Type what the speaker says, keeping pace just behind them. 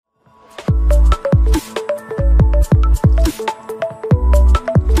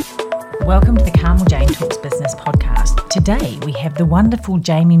welcome to the Carmel Jane Talks Business podcast. Today we have the wonderful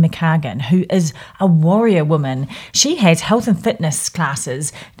Jamie McCagan, who is a warrior woman. She has health and fitness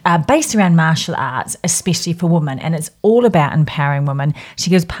classes based around martial arts, especially for women, and it's all about empowering women. She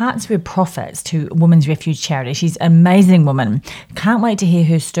gives parts of her profits to Women's Refuge charity. She's an amazing woman. Can't wait to hear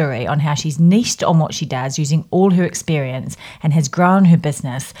her story on how she's niched on what she does using all her experience and has grown her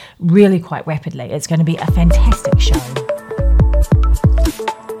business really quite rapidly. It's going to be a fantastic show.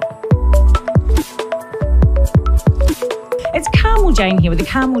 It's Carmel Jane here with the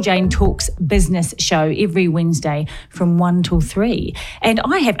Carmel Jane Talks business show every Wednesday from 1 till 3. And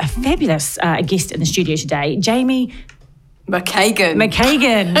I have a fabulous guest in the studio today, Jamie McCagan.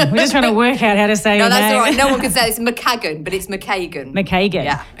 We're just trying to work out how to say no, her name. No, that's all right. No one can say it's McCagan, but it's McCagan. McCagan.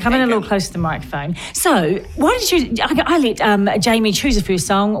 Yeah. Come in a little closer to the microphone. So, why did you... I let Jamie choose the first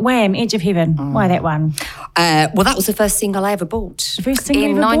song, Wham! Edge of Heaven. Why that one? Well, that was the first single I ever bought. The first single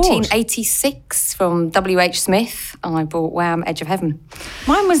in you ever bought? 1986 from W.H. Smith. I bought Wham! Edge of Heaven.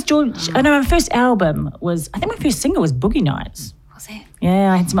 Mine was George... I know my first album was... I think my first single was Boogie Nights. Was it?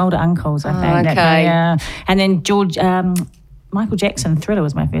 Yeah, I had some older uncles, I think. Okay. And then George... Michael Jackson, Thriller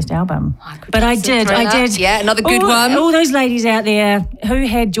was my first album. I did. Yeah, another good one. All those ladies out there who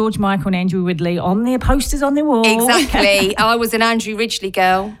had George Michael and Andrew Ridley on their posters on their wall. Exactly. I was an Andrew Ridgely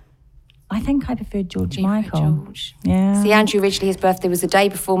girl. I think I preferred George Michael. George. Yeah. See, Andrew Ridgely, his birthday was the day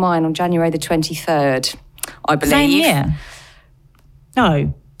before mine on January the 23rd, I believe. Same year?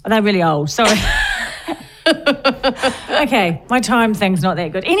 No. They're really old. Sorry. Okay, my time thing's not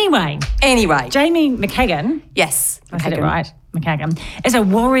that good. Anyway. Jamie McCagan. Yes. I said it right. McCagan is a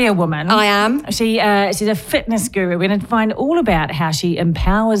warrior woman. I am. She's a fitness guru. We're going to find all about how she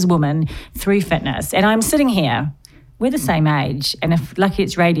empowers women through fitness. And I'm sitting here. We're the same age, and if lucky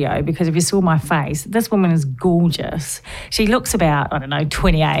it's radio, because if you saw my face, this woman is gorgeous. She looks about,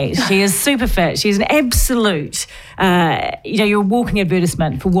 28. She is super fit. She's an absolute, you're a walking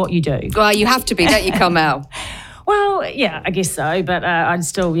advertisement for what you do. Well, you have to be, don't you, Carmel? Well, yeah, I guess so, but I'd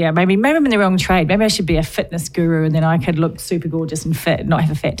still, maybe I'm in the wrong trade. Maybe I should be a fitness guru and then I could look super gorgeous and fit and not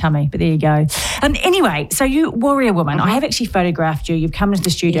have a fat tummy, but there you go. Anyway, so you, warrior woman, I have actually photographed you. You've come into the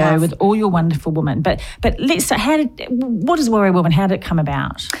studio with all your wonderful women, but let's start, what is warrior woman? How did it come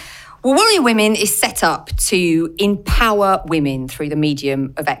about? Well, Warrior Women is set up to empower women through the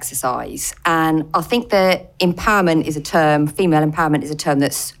medium of exercise. And I think that empowerment is a term, female empowerment is a term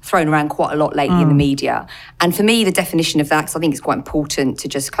that's thrown around quite a lot lately in the media. And for me, the definition of that, because I think it's quite important to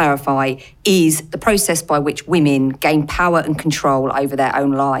just clarify, is the process by which women gain power and control over their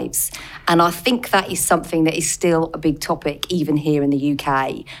own lives. And I think that is something that is still a big topic, even here in the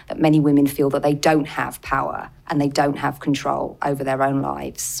UK, that many women feel that they don't have power and they don't have control over their own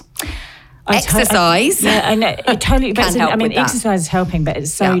lives. Exercise. I know, it totally can help with that. Exercise is helping, but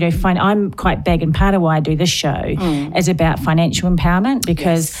it's so, fine. I'm quite big, and part of why I do this show is about financial empowerment,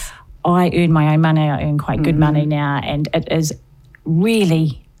 because I earn my own money. I earn quite good money now, and it is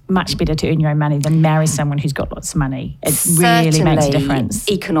really much better to earn your own money than marry someone who's got lots of money. It really makes a difference.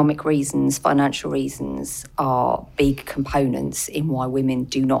 Economic reasons, financial reasons are big components in why women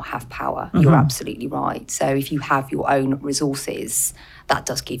do not have power. You're absolutely right. So if you have your own resources, that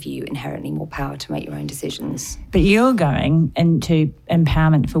does give you inherently more power to make your own decisions. But you're going into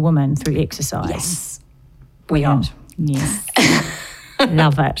empowerment for women through exercise. Yes, we are. Yes.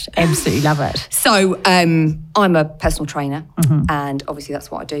 Love it. Absolutely love it. So I'm a personal trainer, and obviously that's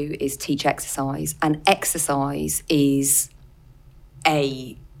what I do, is teach exercise. And exercise is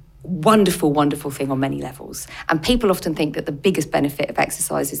a wonderful, wonderful thing on many levels. And people often think that the biggest benefit of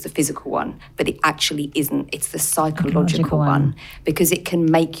exercise is the physical one, but it actually isn't. It's the psychological one, because it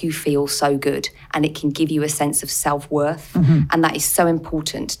can make you feel so good and it can give you a sense of self-worth. And that is so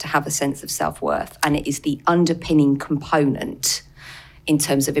important, to have a sense of self-worth. And it is the underpinning component in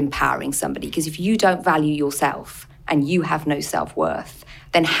terms of empowering somebody. Because if you don't value yourself and you have no self-worth,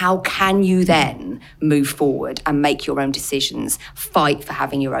 then how can you then move forward and make your own decisions, fight for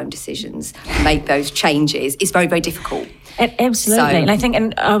having your own decisions, make those changes? It's very, very difficult. Absolutely. And I think,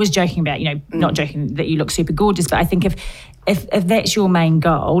 and I was joking about, not joking that you look super gorgeous, but I think if that's your main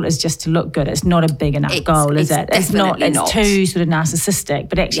goal, is just to look good, it's not a big enough goal, is it? It's not too sort of narcissistic,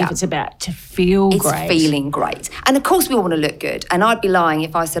 but actually if it's about to feel great. It's feeling great. And of course we all want to look good. And I'd be lying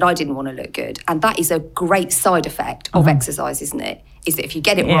if I said I didn't want to look good. And that is a great side effect of exercise, isn't it? is that if you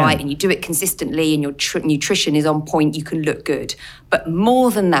get it right and you do it consistently and your nutrition is on point, you can look good. But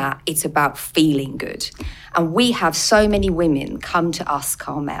more than that, it's about feeling good. And we have so many women come to us,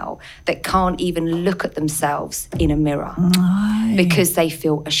 Carmel, that can't even look at themselves in a mirror because they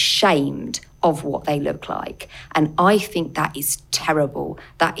feel ashamed of what they look like. And I think that is terrible.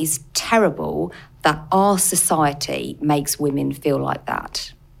 That is terrible that our society makes women feel like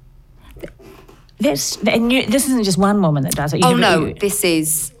that. This isn't just one woman that does it. This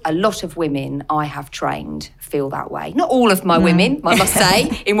is a lot of women I have trained feel that way. Not all of my women, I must say,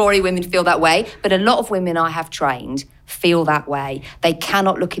 Iwari women feel that way, but a lot of women I have trained feel that way. They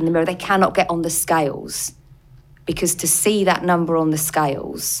cannot look in the mirror, they cannot get on the scales, because to see that number on the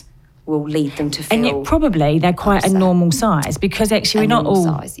scales will lead them to feel... And yet probably they're quite upset. A normal size, because actually we're not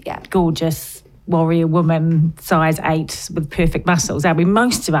all gorgeous warrior woman size 8 with perfect muscles. I mean,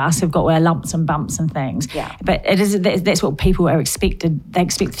 most of us have got our lumps and bumps and things. Yeah. But that's what people are expected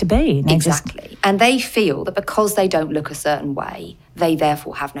to be. Exactly. And they feel that because they don't look a certain way, they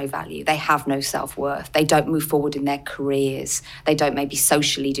therefore have no value. They have no self-worth. They don't move forward in their careers. They don't maybe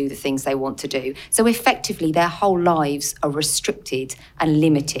socially do the things they want to do. So effectively, their whole lives are restricted and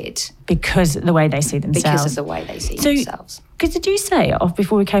limited. Because of the way they see themselves. Because of the way they see themselves. Because did you say,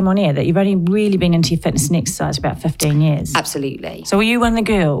 before we came on air, that you've only really been into your fitness and exercise for about 15 years? Absolutely. So were you one of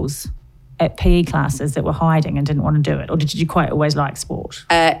the girls at PE classes that were hiding and didn't want to do it? Or did you quite always like sport?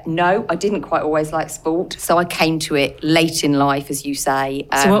 No, I didn't quite always like sport. So I came to it late in life, as you say.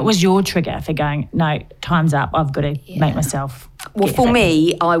 So what was your trigger for going, no, time's up, I've got to make myself... Well, for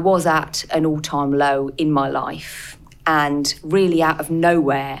me, I was at an all-time low in my life. And really out of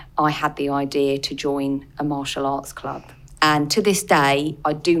nowhere, I had the idea to join a martial arts club. And to this day,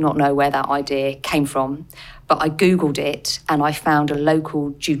 I do not know where that idea came from, but I Googled it and I found a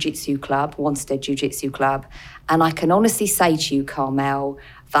local jiu-jitsu club, Wanstead Jiu-Jitsu Club. And I can honestly say to you, Carmel,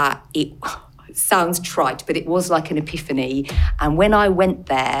 that it sounds trite, but it was like an epiphany. And when I went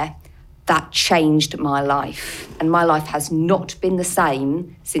there, that changed my life. And my life has not been the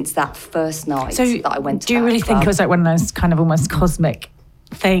same since that first night that I went to do you really think it was like one of those kind of almost cosmic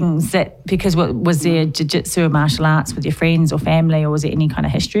things that, because what was there jiu-jitsu or martial arts with your friends or family, or was there any kind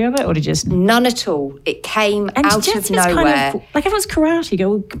of history of it, or did you just... None at all. It came out of nowhere. Like if it was karate, you go,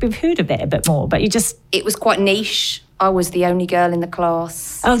 well, we've heard of that a bit more, but you just... It was quite niche. I was the only girl in the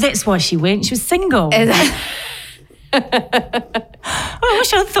class. Oh, that's why she went. She was single. I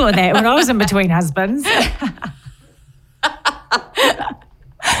wish I'd thought of that when I was in between husbands.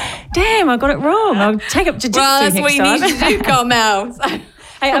 Damn, I got it wrong. I'll take up jiu-jitsu that's next what you time. need to do, Carmel.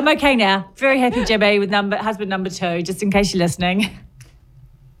 Hey, I'm okay now. Very happy, Jimmy, with husband number 2, just in case you're listening.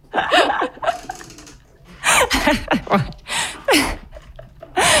 Right.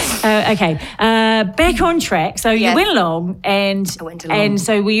 Okay. Back on track. So you went along, and I went along. And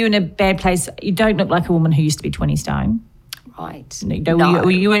so were you in a bad place? You don't look like a woman who used to be 20 stone. Right. No.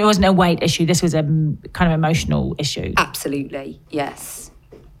 It wasn't a weight issue. This was a kind of emotional issue. Absolutely, yes.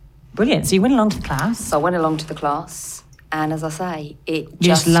 Brilliant. So you went along to the class. So I went along to the class, and as I say, you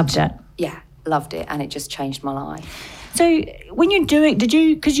just loved it. Yeah, loved it, and it just changed my life. So when you're doing,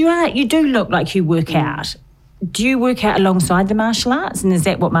 because you do look like you work out. Do you work out alongside the martial arts, and is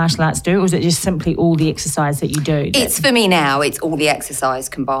that what martial arts do, or is it just simply all the exercise that you do? It's for me now, it's all the exercise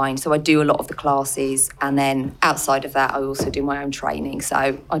combined. So I do a lot of the classes, and then outside of that, I also do my own training.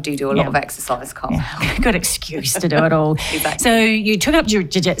 So I do a lot of exercise. Good excuse to do it all. Exactly. So you took up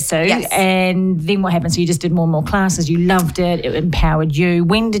jiu-jitsu, and then what happened? So you just did more and more classes. You loved it. It empowered you.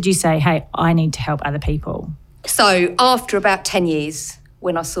 When did you say, hey, I need to help other people? So after about 10 years,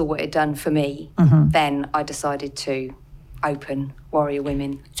 when I saw what it had done for me, then I decided to open Warrior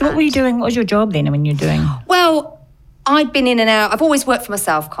Women. So what were you doing? What was your job then when you were doing? Well, I'd been in and out. I've always worked for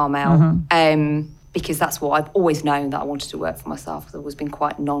myself, Carmel, because that's what I've always known, that I wanted to work for myself. I've always been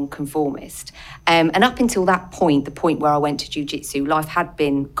quite non-conformist. And up until that point, the point where I went to jiu-jitsu, life had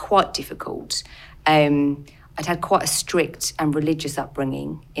been quite difficult. I'd had quite a strict and religious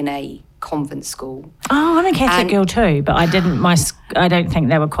upbringing in a convent school. Oh, I'm a Catholic girl too, but I don't think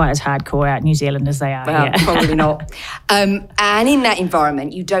they were quite as hardcore out in New Zealand as they are here. Probably not. And in that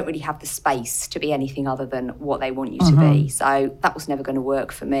environment, you don't really have the space to be anything other than what they want you to be. So that was never going to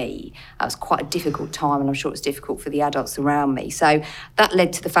work for me. That was quite a difficult time, and I'm sure it was difficult for the adults around me. So that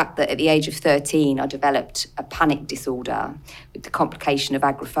led to the fact that at the age of 13, I developed a panic disorder with the complication of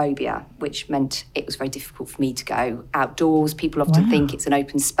agoraphobia, which meant it was very difficult for me to go outdoors. People often think it's an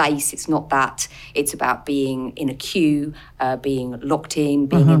open space. It's not that. It's about being in a queue, being locked in,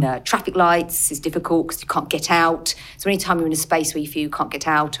 being in traffic lights is difficult because you can't get out. So anytime you're in a space where you feel you can't get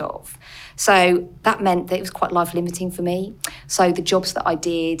out of. So that meant that it was quite life limiting for me. So the jobs that I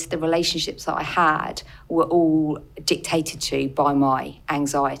did, the relationships that I had were all dictated to by my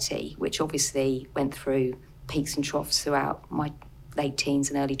anxiety, which obviously went through peaks and troughs throughout my late teens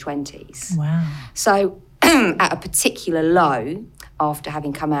and early 20s. Wow. So at a particular low, after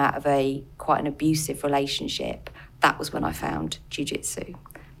having come out of quite an abusive relationship, that was when I found jiu-jitsu.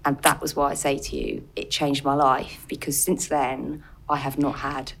 And that was why I say to you, it changed my life, because since then, I have not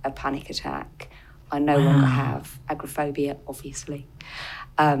had a panic attack. I no longer have agoraphobia, obviously.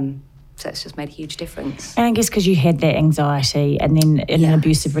 So it's just made a huge difference. And I guess because you had that anxiety and then in an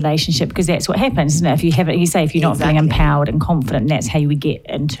abusive relationship, because that's what happens, isn't it? If you have it, you say if you're not feeling empowered and confident, that's how you would get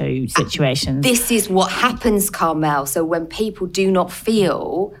into situations. This is what happens, Carmel. So when people do not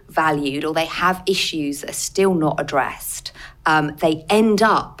feel valued or they have issues that are still not addressed, they end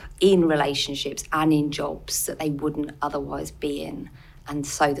up in relationships and in jobs that they wouldn't otherwise be in. And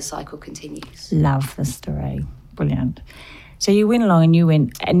so the cycle continues. Love the story. Brilliant. So you went along and you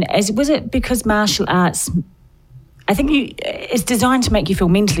went, and was it because martial arts, I think it's designed to make you feel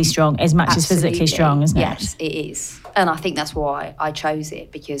mentally strong as much as physically strong, isn't it? Yes, it is. And I think that's why I chose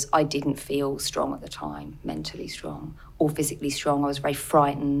it, because I didn't feel strong at the time, mentally strong or physically strong. I was very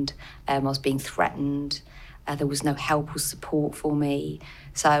frightened. I was being threatened. There was no help or support for me.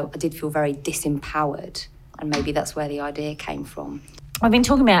 So I did feel very disempowered. And maybe that's where the idea came from. I've been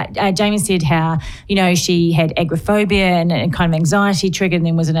talking about, Jamie said how, she had agoraphobia and kind of anxiety triggered and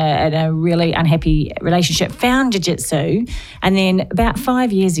then was in a really unhappy relationship, found jiu-jitsu, and then about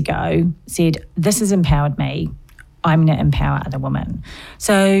 5 years ago said, this has empowered me, I'm going to empower other women.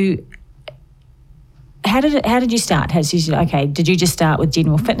 So how did you start? Did you just start with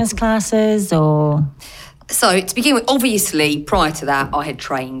general fitness classes or...? So to begin with, obviously, prior to that, I had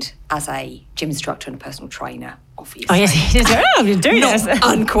trained as a gym instructor and a personal trainer, obviously. Oh, yes. I'm just doing this. Not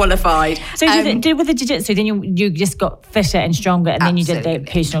unqualified. So did with the jiu-jitsu, then you just got fitter and stronger, and then you did the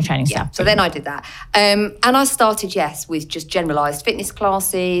personal training stuff. So then I did that. And I started, with just generalised fitness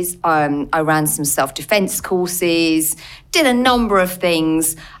classes. I ran some self-defence courses, did a number of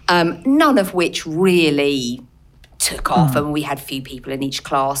things, none of which really took off. And we had a few people in each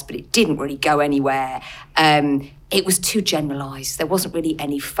class, but it didn't really go anywhere. It was too generalised. There wasn't really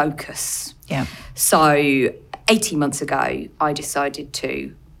any focus. Yeah. So 18 months ago, I decided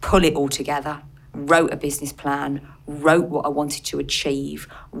to pull it all together, wrote a business plan, wrote what I wanted to achieve,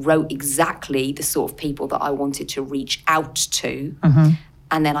 wrote exactly the sort of people that I wanted to reach out to.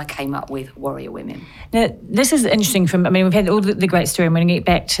 And then I came up with Warrior Women. Now, this is interesting we've had all the great story, and we're going to get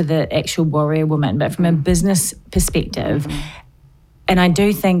back to the actual Warrior Woman, but from a business perspective, and I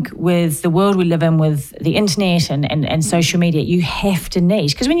do think with the world we live in, with the internet and social media, you have to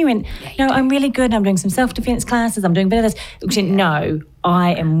niche. Because when you went, I'm really good, I'm doing some self-defense classes, I'm doing a bit of this, no,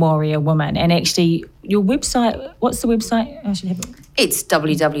 I am Warrior Woman. And actually, your website, what's the website? I should have it. It's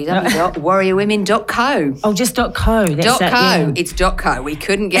www.warriorwomen.co. Oh, just .co. That's .co. Yeah. It's .co. We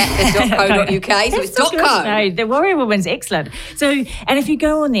couldn't get the .co.uk, so it's .co. No, the Warrior Woman's excellent. So, and if you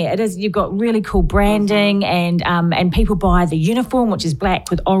go on there, you've got really cool branding, and people buy the uniform, which is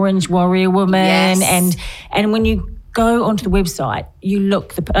black with orange Warrior Woman, and when you go onto the website, you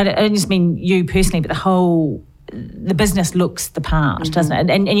look. I don't just mean you personally, but the business looks the part, doesn't it?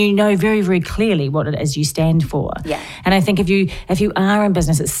 And you know very, very clearly what it is you stand for. Yeah. And I think if you are in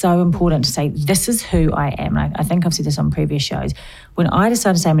business, it's so important to say, this is who I am. And I think I've said this on previous shows. When I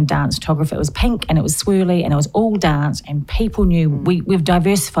decided to say I'm a dance photographer, it was pink and it was swirly and it was all dance, and people knew we've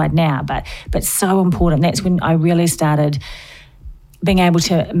diversified now, but so important. That's when I really started being able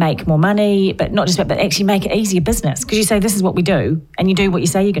to make more money, but not just that, but actually make it easier business. Because you say, this is what we do, and you do what you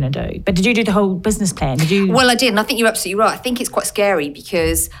say you're going to do. But did you do the whole business plan? Well, I did, and I think you're absolutely right. I think it's quite scary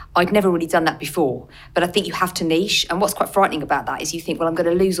because I'd never really done that before. But I think you have to niche. And what's quite frightening about that is you think, well, I'm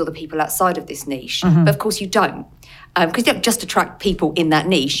going to lose all the people outside of this niche. But of course you don't. Because you don't just attract people in that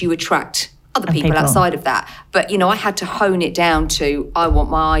niche, you attract other people outside of that. But, I had to hone it down to, I want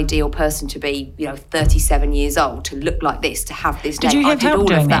my ideal person to be, 37 years old, to look like this, to have this name. I did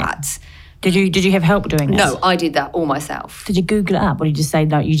all of that. Did you have help doing this? No, I did that all myself. Did you Google it up, or did you just say,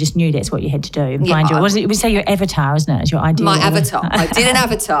 no, you just knew that's what you had to do and find you? We say your avatar, isn't it? Is your ideal? My avatar. I did an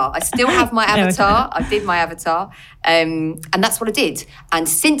avatar. I still have my avatar. I did my avatar. And that's what I did. And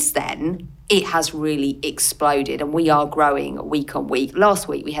since then, it has really exploded, and we are growing week on week. Last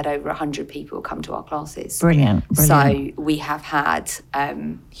week, we had over 100 people come to our classes. Brilliant. So we have had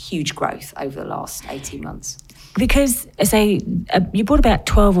huge growth over the last 18 months. because say you brought about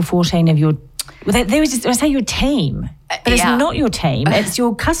 12 or 14 of your. There was just, I say your team, but it's not your team. It's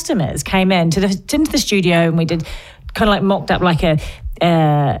your customers came into the studio, and we did kind of like mocked up like a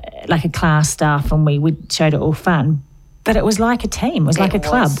class stuff, and we showed it all fun. But it was like a team. It was like a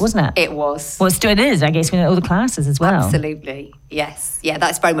club, wasn't it? It was. Well, it is, I guess, with all the classes as well. Absolutely, yes. Yeah,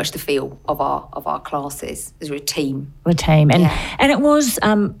 that's very much the feel of our classes. We're a team. We're a team. And it was,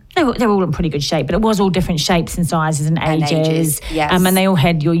 they were all in pretty good shape, but it was all different shapes and sizes and ages. Yes. And they all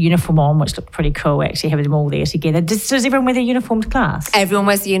had your uniform on, which looked pretty cool, actually, having them all there together. Does everyone wear their uniformed class? Everyone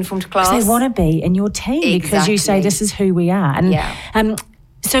wears the uniformed class. Because they want to be in your team, because you say, this is who we are. And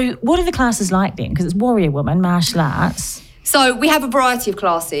so what are the classes like then? Because it's warrior woman, martial arts. So we have a variety of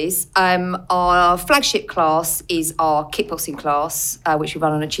classes. Our flagship class is our kickboxing class, which we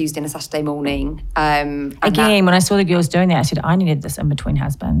run on a Tuesday and a Saturday morning. Again, when I saw the girls doing that, I said, I needed this in between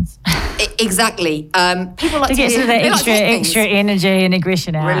husbands. Exactly. People like to get sort of that extra energy and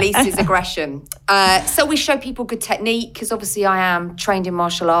aggression out. Releases aggression. So we show people good technique, because obviously I am trained in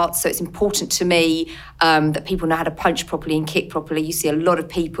martial arts, so it's important to me that people know how to punch properly and kick properly. You see a lot of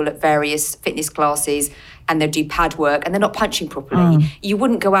people at various fitness classes, and they'll do pad work and they're not punching properly. You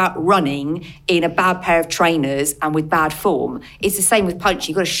wouldn't go out running in a bad pair of trainers and with bad form. It's the same with punching.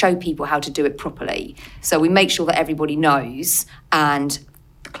 You've got to show people how to do it properly. So we make sure that everybody knows, and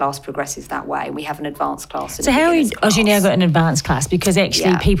the class progresses that way. We have an advanced class. So how you now got an advanced class? Because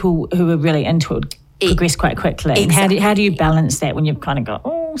actually people who are really into it progress quite quickly. Exactly. How do you balance that when you've kind of got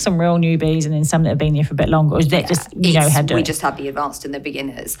some real newbies and then some that have been there for a bit longer? Or is that just know how to do it? We just have the advanced and the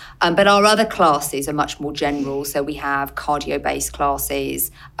beginners. But our other classes are much more general. So we have cardio-based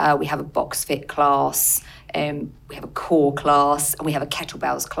classes, we have a box fit class, we have a core class, and we have a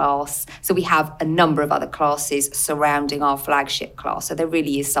kettlebells class. So we have a number of other classes surrounding our flagship class. So there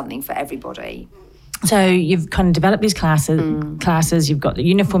really is something for everybody. So you've kind of developed these classes, you've got the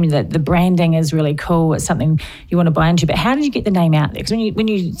uniform, the branding is really cool, it's something you want to buy into. But how did you get the name out there? Because when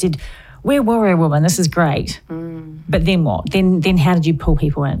you said, we're Warrior Woman, this is great, but then what? Then how did you pull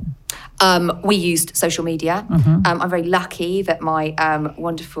people in? We used social media. I'm very lucky that my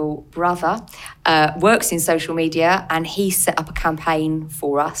wonderful brother works in social media, and he set up a campaign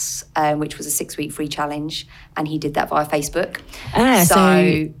for us, which was a 6-week free challenge, and he did that via Facebook.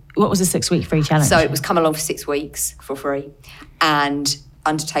 So what was a 6-week free challenge? So it was come along for 6 weeks for free and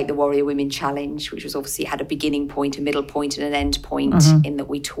undertake the Warrior Women Challenge, which was obviously had a beginning point, a middle point and an end point, in that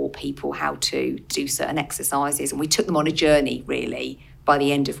we taught people how to do certain exercises, and we took them on a journey, really, by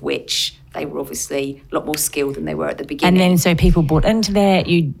the end of which they were obviously a lot more skilled than they were at the beginning. And then so people bought into that,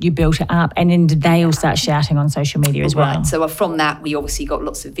 you built it up, and then did they all start shouting on social media as well? Right, so from that we obviously got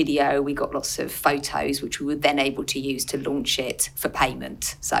lots of video, we got lots of photos, which we were then able to use to launch it for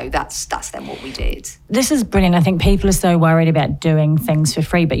payment. So that's then what we did. This is brilliant. I think people are so worried about doing things for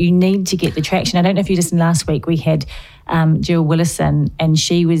free, but you need to get the traction. I don't know if you listened last week, we had Jill Willison, and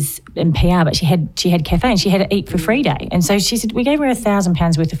she was in PR, but she had cafe, and she had an eat for free day. And so she said, we gave her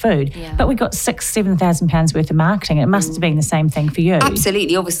 £1,000 worth of food, but we got £6,000-7,000 worth of marketing. It must have been the same thing for you.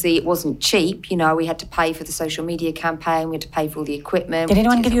 Absolutely. Obviously, it wasn't cheap. You know, we had to pay for the social media campaign. We had to pay for all the equipment. Did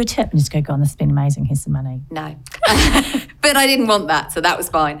anyone give you a tip and just go on, this has been amazing, here's some money? No. But I didn't want that, so that was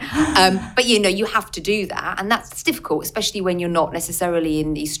fine. But, you have to do that, and that's difficult, especially when you're not necessarily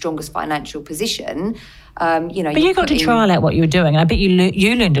in the strongest financial position. But you got to trial out what you were doing, and I bet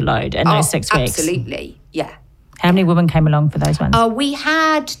you learned a load in those 6 weeks. Absolutely, yeah. How many women came along for those ones? We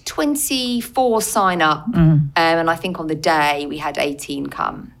had 24 sign up, and I think on the day we had 18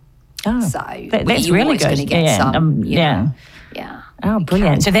 come. Oh, so that's really good. Going to get some. Yeah. Oh,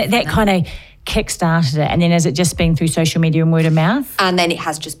 brilliant. So that kind of kick-started it, and then has it just been through social media and word of mouth? And then it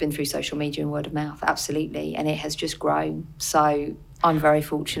has just been through social media and word of mouth, absolutely, and it has just grown. So I'm very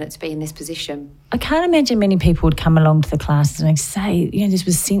fortunate to be in this position. I can't imagine many people would come along to the classes and say, this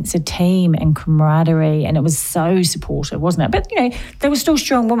was sense of team and camaraderie, and it was so supportive, wasn't it? But, there were still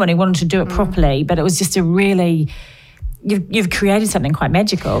strong women who wanted to do it properly, but it was just a really... You've created something quite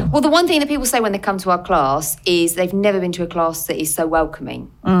magical. Well, the one thing that people say when they come to our class is they've never been to a class that is so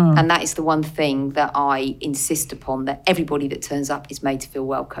welcoming. And that is the one thing that I insist upon, that everybody that turns up is made to feel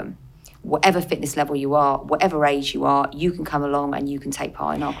welcome. Whatever fitness level you are, whatever age you are, you can come along and you can take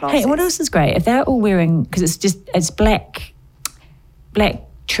part in our classes. Hey, what else is great? If they're all wearing, because it's black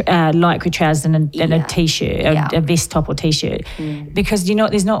lycra trousers and a t-shirt, a vest top or t-shirt, because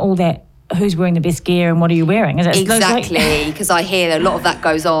there's not all that who's wearing the best gear and what are you wearing? Is it exactly, because I hear a lot of that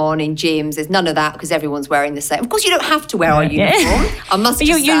goes on in gyms. There's none of that because everyone's wearing the same. Of course, you don't have to wear our uniform. I must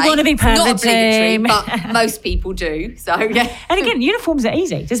just say, you want to be part of the team, but most people do. So yeah. And again, uniforms are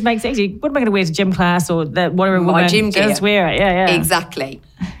easy. Just makes it easy. What am I going to wear to gym class or whatever my woman gym gear? Just wear it. Yeah. Exactly.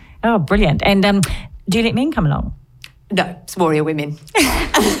 Oh, brilliant! And do you let men come along? No, it's warrior women.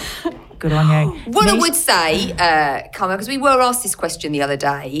 Good on you. What I would say, Carmel, because we were asked this question the other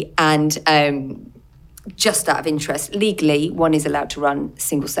day, and just out of interest, legally, one is allowed to run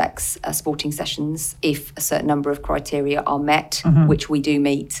single-sex sporting sessions if a certain number of criteria are met, which we do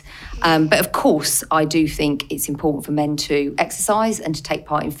meet. But of course, I do think it's important for men to exercise and to take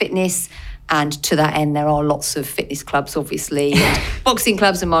part in fitness. And to that end, there are lots of fitness clubs, obviously, and boxing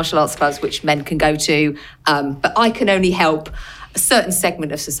clubs and martial arts clubs, which men can go to. But I can only help a certain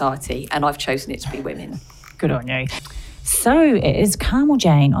segment of society, and I've chosen it to be women. Good on you. So it is Carmel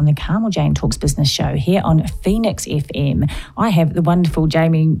Jane on the Carmel Jane Talks Business Show here on Phoenix FM. I have the wonderful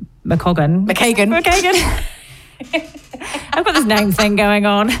Jamie McCagan. I've got this name thing going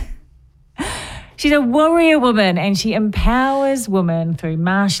on. She's a warrior woman and she empowers women through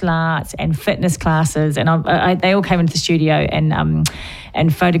martial arts and fitness classes. And they all came into the studio and I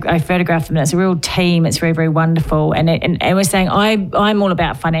photographed them. And it's a real team. It's very, very wonderful. And we're saying I'm all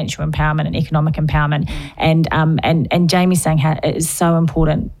about financial empowerment and economic empowerment. And Jamie's saying how it is so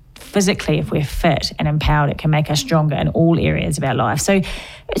important physically. If we're fit and empowered, it can make us stronger in all areas of our life. So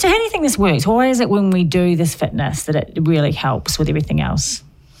how do you think this works? Why is it when we do this fitness that it really helps with everything else?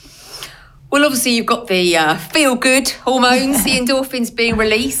 Well, obviously, you've got the feel-good hormones, the endorphins being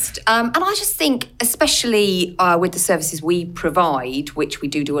released. And I just think, especially with the services we provide, which we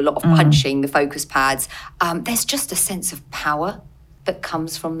do a lot of punching, the focus pads, there's just a sense of power that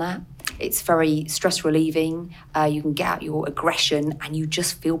comes from that. It's very stress-relieving. You can get out your aggression and you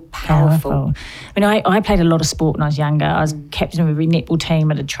just feel powerful. I mean, I played a lot of sport when I was younger. I was captain of every netball team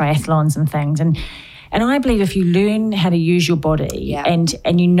at the triathlons and things. And I believe if you learn how to use your body and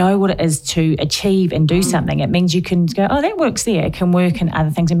you know what it is to achieve and do something, it means you can go, oh, that works there. It can work in other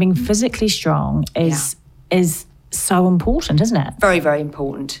things. And being physically strong is so important, isn't it? Very, very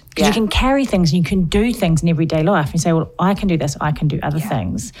important. Because you can carry things and you can do things in everyday life. And you say, well, I can do this, I can do other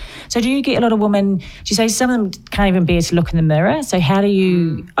things. So do you get a lot of women, do you say some of them can't even bear to look in the mirror? So how do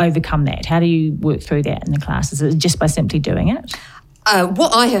you overcome that? How do you work through that in the classes? Is it just by simply doing it?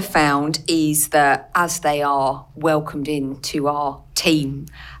 What I have found is that as they are welcomed into our team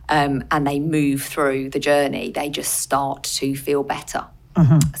and they move through the journey, they just start to feel better.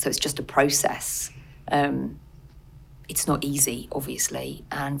 So it's just a process. It's not easy, obviously,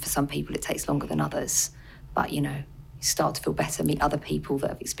 and for some people it takes longer than others. But, you start to feel better, meet other people that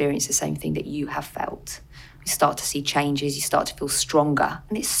have experienced the same thing that you have felt. You start to see changes, you start to feel stronger.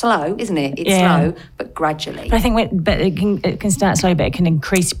 And it's slow, isn't it? It's slow, but gradually. But I think it can start slow, but it can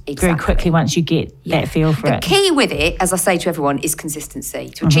increase very quickly once you get that feel for it. The key with it, as I say to everyone, is consistency.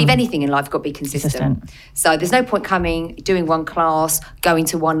 To achieve anything in life, you've got to be consistent. So there's no point doing one class, going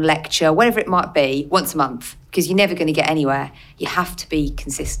to one lecture, whatever it might be, once a month, because you're never going to get anywhere. You have to be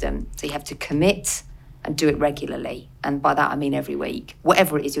consistent. So you have to commit and do it regularly. And by that, I mean every week.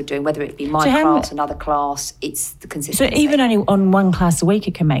 Whatever it is you're doing, whether it be my class, another class, it's the consistency. So even only on one class a week,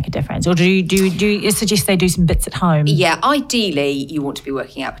 it can make a difference? Or do you suggest they do some bits at home? Yeah, ideally, you want to be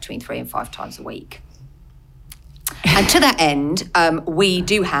working out between 3 and 5 times a week. And to that end, we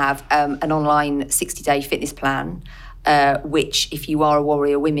do have an online 60-day fitness plan, which if you are a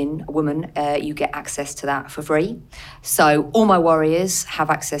warrior woman, you get access to that for free. So all my warriors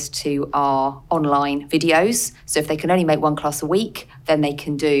have access to our online videos. So if they can only make one class a week, then they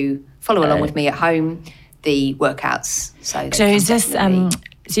can follow along with me at home, the workouts. So is this...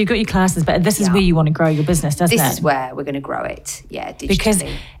 So you've got your classes, but this is where you want to grow your business, doesn't it? This is where we're going to grow it, digitally. Because,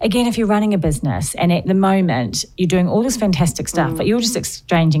 again, if you're running a business and at the moment you're doing all this fantastic stuff, but you're just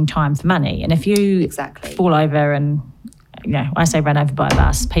exchanging time for money. And if you fall over and, I say run over by a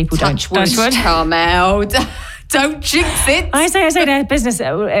bus, people touch wood. Carmel. Don't jinx it. I say to business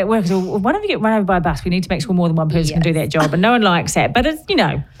at work, whenever you get run over by a bus, we need to make sure more than one person can do that job, and no one likes that. But it's,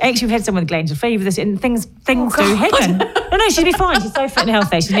 actually we've had someone with glandular fever, and things do happen. No, she'll be fine. She's so fit and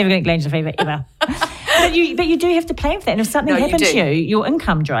healthy. She's never going to get glandular fever ever. But you do have to plan for that. And if something happens to you, your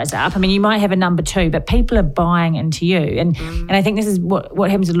income dries up. I mean, you might have a number 2, but people are buying into you. And I think this is what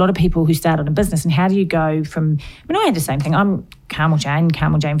happens to a lot of people who start on a business. And how do you go from... I had the same thing. I'm Carmel Jane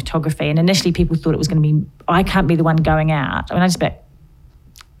Photography. And initially people thought it was going to be... I can't be the one going out. I mean, I just bet...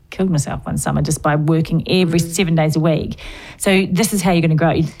 killed myself one summer just by working every 7 days a week. So this is how you're going to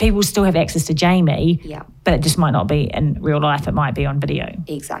grow. People still have access to Jamie, but it just might not be in real life. It might be on video.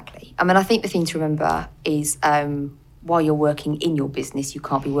 Exactly. I mean, I think the thing to remember is while you're working in your business, you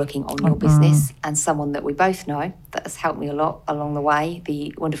can't be working on your business. And someone that we both know that has helped me a lot along the way,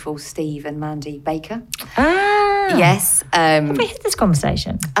 the wonderful Steve and Mandy Baker. Yes. Have we had this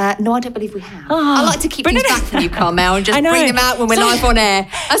conversation? No, I don't believe we have. I like to keep things back from you, Carmel, and just bring them out when we're live on air.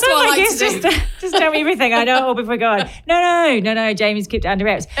 That's what I like to do. Just tell me everything. I know it all before God. No. Jamie's kept it under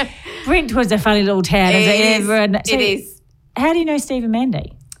wraps. Brentwood's a funny little town. It is. How do you know Steve and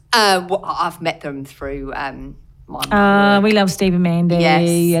Mandy? Well, I've met them through... we love Steve and Mandy,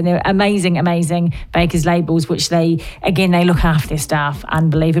 and they're amazing Baker's labels, which they look after their staff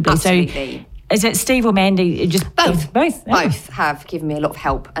unbelievably. Absolutely. So is it Steve or Mandy? Just both. Both have given me a lot of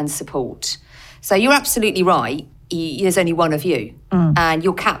help and support. So you're absolutely right. There's only one of you, and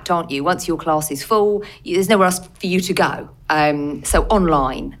you're capped, aren't you? Once your class is full, there's nowhere else for you to go. So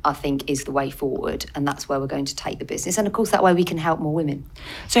online, I think, is the way forward, and that's where we're going to take the business. And of course, that way we can help more women.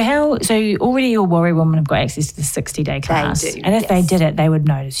 So already your Warrior Women have got access to the 60-day class, they do, and if they did it, they would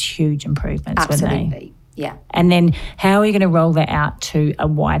notice huge improvements, wouldn't they? Absolutely, yeah. And then how are you going to roll that out to a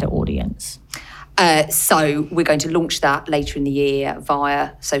wider audience? So we're going to launch that later in the year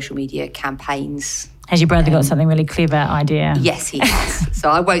via social media campaigns. Has your brother got something really clever idea? Yes, he has. So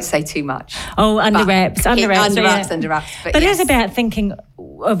I won't say too much. Under wraps. But it is about thinking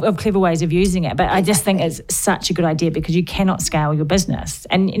of clever ways of using it. But I just think it's such a good idea because you cannot scale your business.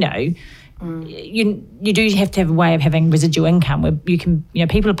 And, you do have to have a way of having residual income where you can,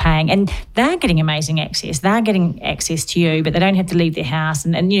 people are paying and they're getting amazing access. They're getting access to you, but they don't have to leave their house.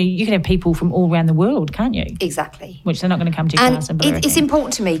 And you can have people from all around the world, can't you? Exactly. Which they're not going to come to your class and it's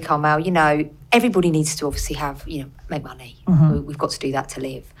important to me, Carmel, everybody needs to obviously have, make money. We've got to do that to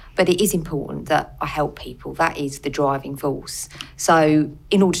live. But it is important that I help people. That is the driving force. So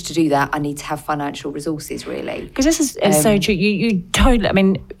in order to do that, I need to have financial resources, really. Because this is so true. You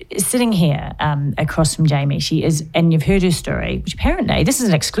totally, sitting here across from Jamie, she is, and you've heard her story, which apparently, this is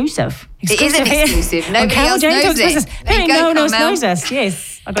an exclusive. It is an exclusive. Nobody else knows it. Apparently no one else knows us.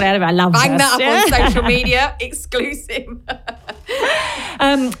 Yes. I got out of it. I love Bang that up on social media. Exclusive.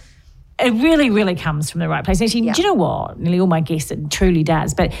 It really, really comes from the right place. Actually, do you know what? Nearly all my guests, it truly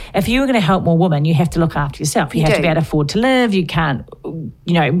does. But if you were going to help more women, you have to look after yourself. You have to be able to afford to live. You can't,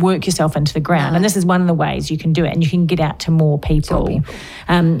 work yourself into the ground. No. And this is one of the ways you can do it. And you can get out to more people.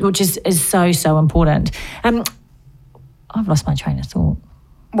 Which is so, so important. I've lost my train of thought.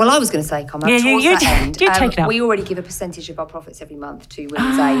 Well, I was going to say, Carmel, towards that end, take it up. We already give a percentage of our profits every month to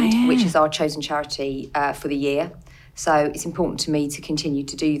Women's Aid, which is our chosen charity for the year. So it's important to me to continue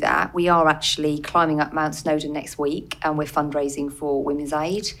to do that. We are actually climbing up Mount Snowdon next week and we're fundraising for Women's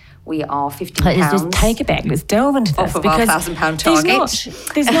Aid. We are £50. Let's just take it back. Let's delve into this. Off of our £1,000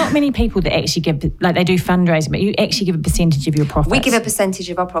 target. There's not many people that actually give, they do fundraising, but you actually give a percentage of your profits. We give a percentage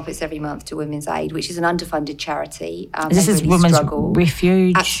of our profits every month to Women's Aid, which is an underfunded charity. This is Women's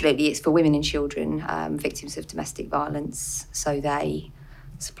Refuge? Absolutely. It's for women and children, victims of domestic violence. So they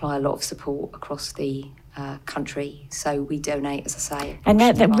supply a lot of support across the country, so we donate, as I say. And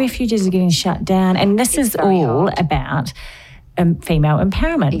that refuges are getting shut down, and this is all about female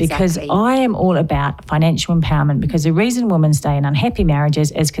empowerment, because I am all about financial empowerment, because the reason women stay in unhappy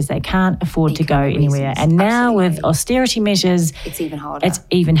marriages is because they can't afford to go anywhere. And now with austerity measures, it's even harder.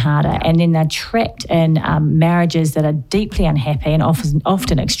 Yeah. And then they're trapped in marriages that are deeply unhappy and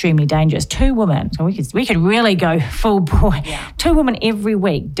often extremely dangerous. 2 women, so we could really go full bore. Yeah. 2 women every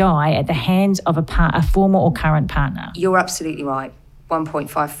week die at the hands of a former or current partner. You're absolutely right.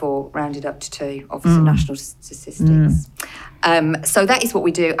 1.54 rounded up to 2 of the national statistics. So that is what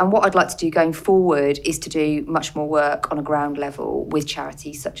we do. And what I'd like to do going forward is to do much more work on a ground level with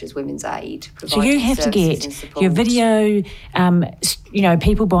charities such as Women's Aid. So you have to get your video,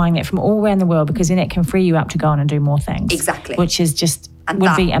 people buying that from all around the world, because then it can free you up to go on and do more things. Exactly. Which is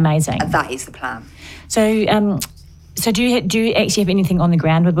would be amazing. And that is the plan. So do you actually have anything on the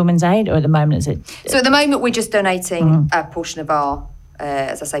ground with Women's Aid, or at the moment is it? So at the moment we're just donating a portion of our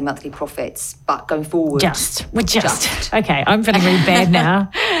as I say, monthly profits, but going forward... We're just. Okay, I'm feeling really bad now.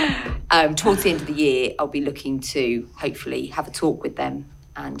 Towards the end of the year, I'll be looking to hopefully have a talk with them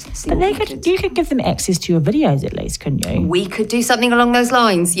and see you could give them access to your videos at least, couldn't you? We could do something along those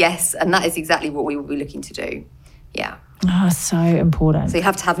lines, yes, and that is exactly what we will be looking to do, yeah. Oh, so important. So you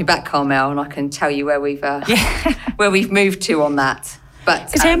have to have me back, Carmel, and I can tell you where we've moved to on that.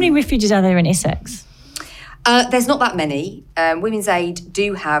 Because how many refuges are there in Essex? There's not that many. Women's Aid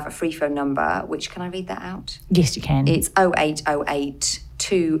do have a free phone number, which, can I read that out? Yes, you can. It's 0808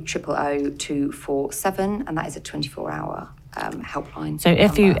 2000-247, and that is a 24-hour helpline. So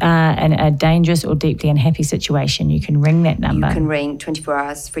if you are in a dangerous or deeply unhappy situation, you can ring that number. You can ring 24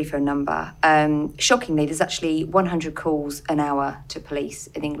 hours, free phone number. Shockingly, there's actually 100 calls an hour to police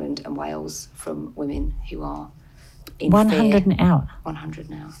in England and Wales from women who are in 100 fear. an hour? 100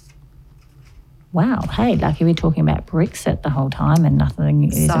 an hour. Wow. Hey, lucky we're talking about Brexit the whole time and nothing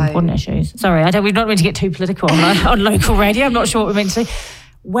is important issues. Sorry, we're not meant to get too political on local radio. I'm not sure what we're meant to say.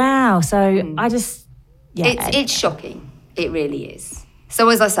 Wow. So I just... Yeah. It's shocking. It really is. So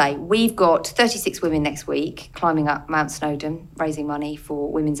as I say, we've got 36 women next week climbing up Mount Snowdon, raising money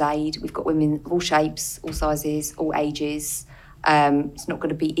for Women's Aid. We've got women of all shapes, all sizes, all ages. It's not going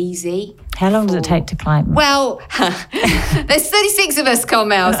to be easy. How long does it take to climb? Well, there's 36 of us,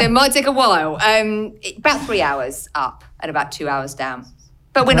 Carmel, so it might take a while. About 3 hours up and about 2 hours down.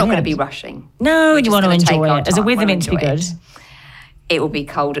 But we're not going to be rushing. No, and you want to enjoy it. Is the weather meant to be good? It will be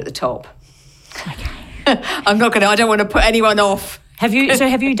cold at the top. Okay. I don't want to put anyone off. Have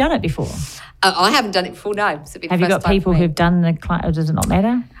you done it before? I haven't done it before, no. So have you got people who've done the climb, or does it not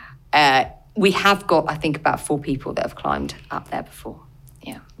matter? We have got, I think, about 4 people that have climbed up there before.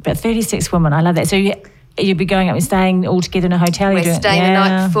 Yeah. But 36 women, I love that. So you'd be going up and staying all together in a hotel? We're staying the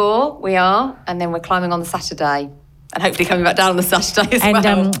night before, we are, and then we're climbing on the Saturday, and hopefully coming back down on the Saturday as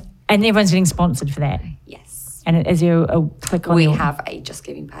well. And everyone's getting sponsored for that? Yes. And is there a click on We have a Just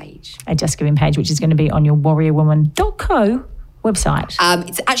Giving page. A Just Giving page, which is going to be on your warriorwoman.co website.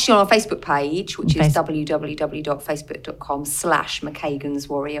 It's actually on our Facebook page, which is www.facebook.com/McKagan's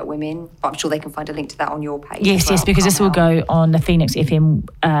Warrior Women. But I'm sure they can find a link to that on your page. Yes, because this will go on the Phoenix FM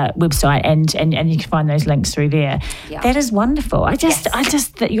website, and you can find those links through there. Yeah. That is wonderful. I just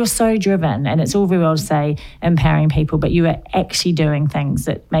that you're so driven, and it's all very well to say empowering people, but you are actually doing things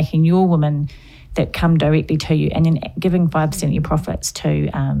that making your women that come directly to you, and then giving 5% of your profits to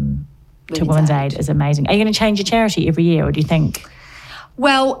Women's Aid is amazing. Are you going to change your charity every year, or do you think?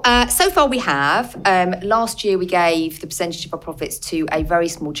 Well, so far we have. Last year we gave the percentage of our profits to a very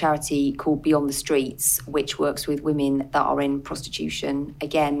small charity called Beyond the Streets, which works with women that are in prostitution.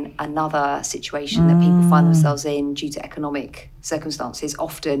 Again, another situation that people find themselves in due to economic circumstances,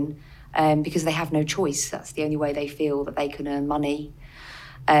 often because they have no choice. That's the only way they feel that they can earn money.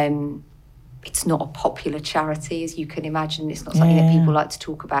 It's not a popular charity, as you can imagine. It's not something that people like to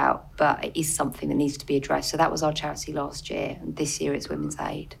talk about, but it is something that needs to be addressed. So that was our charity last year, and this year it's Women's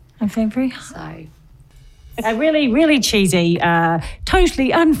Aid. Okay, a really, really cheesy, totally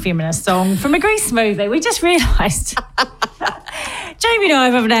unfeminist song from a Grease movie. We just realised Jamie and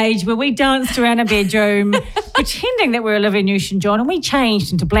I are of an age where we danced around a bedroom pretending that we were Olivia Newton-John, and we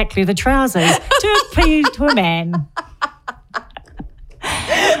changed into black leather trousers to appeal to a man.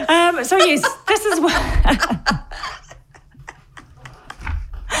 So yes, this is what...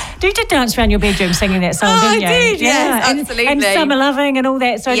 You did dance around your bedroom singing that song, didn't you? I did, yes, absolutely. And Summer Loving and all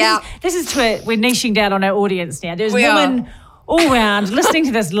that. So this is to it. We're niching down on our audience now. There's women all around listening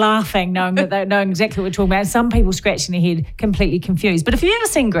to this, laughing, knowing exactly what we're talking about. And some people scratching their head, completely confused. But if you've ever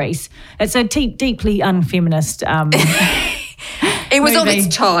seen Grease, it's a deeply unfeminist it was movie. Of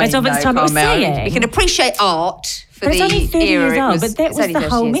its time. It's of its time. We can appreciate art. But it's only 30 years old, but that was the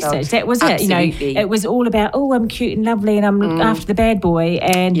whole message. That was Absolutely. it. You know, it was all about, I'm cute and lovely and I'm after the bad boy,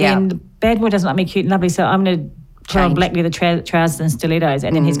 and then the bad boy doesn't like me cute and lovely, so I'm going to put on black leather trousers and stilettos,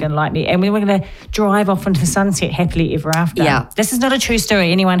 and then he's going to like me. And we're going to drive off into the sunset happily ever after. Yeah. This is not a true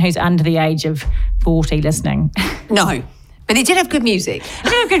story. Anyone who's under the age of 40 listening. No. But it did have good music. It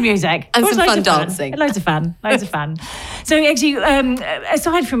did have good music. And some fun dancing. Loads of fun. So actually,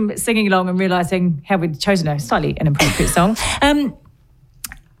 aside from singing along and realising how we'd chosen a slightly inappropriate song,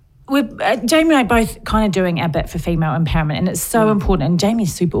 Jamie and I both kind of doing our bit for female empowerment, and it's so important. And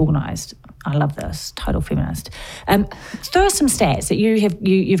Jamie's super organised. I love this, total feminist. Throw us some stats that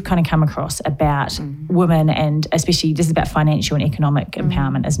you've kind of come across about women, and especially this is about financial and economic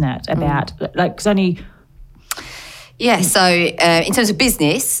empowerment, isn't it? About because only. Yeah, so in terms of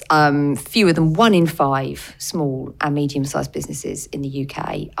business, fewer than 1 in 5 small and medium-sized businesses in the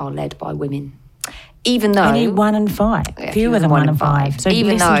UK are led by women. Even though... Only 1 in 5, fewer than 1 in 5. So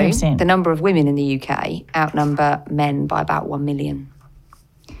even though the number of women in the UK outnumber men by about 1 million.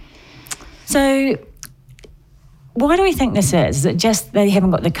 So why do we think this is? Is it just they haven't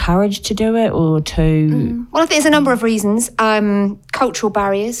got the courage to do it, or to... Well, I think there's a number of reasons. Cultural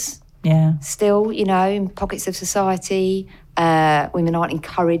barriers. Yeah. Still, in pockets of society, women aren't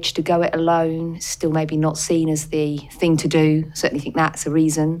encouraged to go it alone, still maybe not seen as the thing to do. Certainly think that's a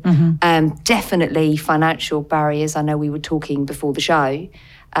reason. Definitely financial barriers. I know we were talking before the show.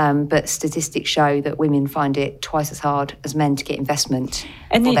 But statistics show that women find it twice as hard as men to get investment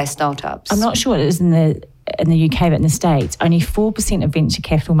for their startups. I'm not sure it is in the UK, but in the States, only 4% of venture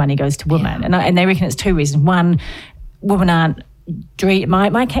capital money goes to women. Yeah. And they reckon it's two reasons. One, women aren't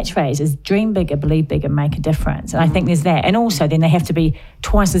my catchphrase is dream bigger, believe bigger, make a difference. And I think there's that. And also then they have to be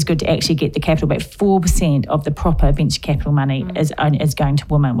twice as good to actually get the capital. But 4% of the proper venture capital money is going to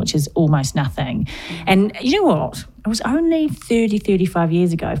women, which is almost nothing. And you know what? It was only 35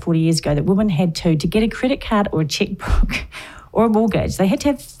 years ago, 40 years ago, that women had to get a credit card or a checkbook or a mortgage, they had to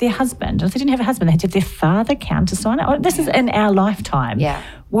have their husband. If they didn't have a husband, they had to have their father countersign it. This is in our lifetime. Yeah.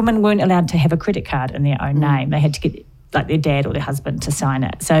 Women weren't allowed to have a credit card in their own name. They had to get like their dad or their husband to sign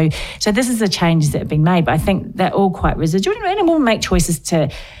it. So this is the changes that have been made, but I think they're all quite residual. And women make choices to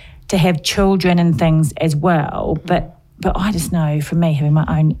have children and things as well. But I just know, for me, having my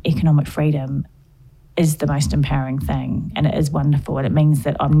own economic freedom is the most empowering thing, and it is wonderful, and it means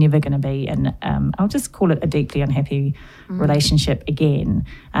that I'm never going to be in I'll just call it a deeply unhappy relationship again,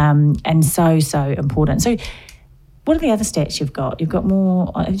 and so important. So what are the other stats you've got? You've got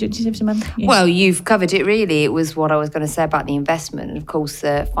more. Do you have some other? Yeah. Well, you've covered it really. It was what I was going to say about the investment. And of course,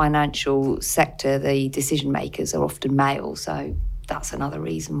 the financial sector, the decision makers are often male, so that's another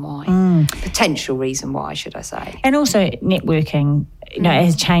reason why. Potential reason why, should I say. And also networking, it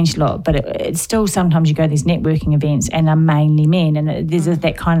has changed a lot, but it's still sometimes you go to these networking events and they're mainly men, and there's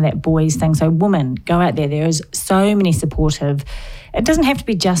that kind of that boys thing. So women, go out there. There is so many supportive. It doesn't have to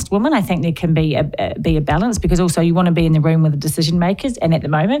be just women. I think there can be a balance, because also you want to be in the room with the decision makers. And at the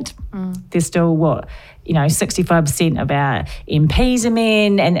moment, there's still 65% of our MPs are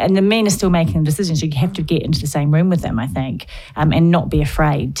men, and the men are still making the decisions. So you have to get into the same room with them, I think, and not be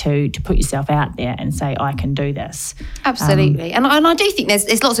afraid to put yourself out there and say, I can do this. Absolutely. And I do think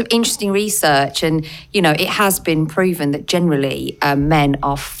there's lots of interesting research, and, it has been proven that generally men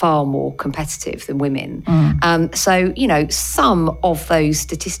are far more competitive than women. So, some of those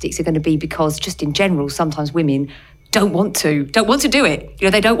statistics are going to be because just in general, sometimes women don't want to do it.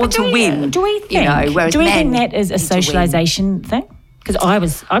 They don't want to win. Do we think? Whereas do we men think that is a socialisation thing? Because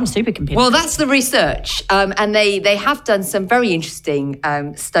I'm super competitive. Well, that's the research, and they have done some very interesting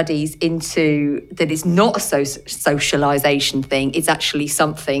studies into that. It's not a socialisation thing. It's actually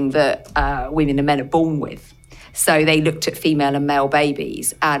something that women and men are born with. So they looked at female and male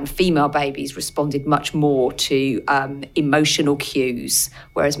babies, and female babies responded much more to emotional cues,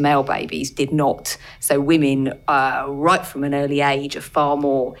 whereas male babies did not. So women, right from an early age, are far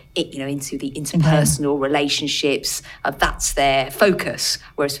more, into the interpersonal relationships. That's their focus.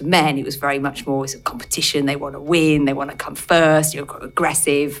 Whereas for men, it was very much more as a competition. They want to win. They want to come first. Quite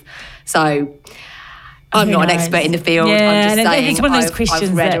aggressive. So I'm not an expert in the field. Yeah, I'm just saying it's one of those questions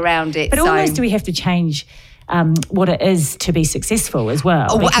I've read around it. But almost do we have to change what it is to be successful as well?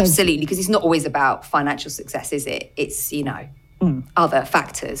 Oh, well, absolutely, because it's not always about financial success, is it? It's, other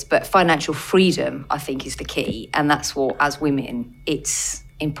factors. But financial freedom, I think, is the key. And that's what, as women, it's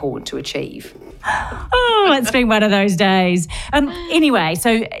important to achieve. Oh, it's been one of those days. Anyway,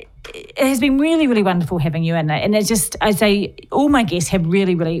 so it has been really, really wonderful having you in it. And it's just, I say, all my guests have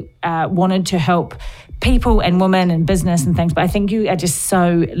really, really wanted to help people and women and business and things, but I think you are just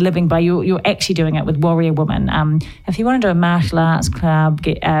so living by, you're actually doing it with Warrior Women. If you want to do a martial arts club,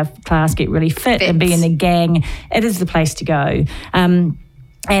 class, get really fit and be in the gang, it is the place to go.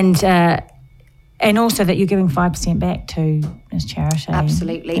 And also that you're giving 5% back to as charity.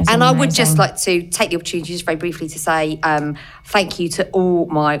 Absolutely. And I would just like to take the opportunity just very briefly to say thank you to all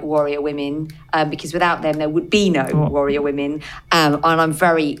my Warrior Women, because without them there would be no Warrior Women. And I'm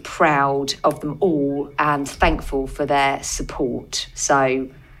very proud of them all and thankful for their support. So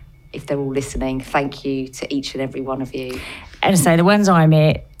if they're all listening, thank you to each and every one of you. And so the ones I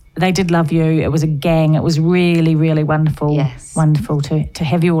met, they did love you. It was a gang. It was really, really wonderful. Yes. Wonderful to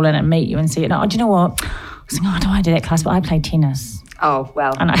have you all in and meet you and see it. Now, do you know what? I was like, do I do that class? But I played tennis. Oh,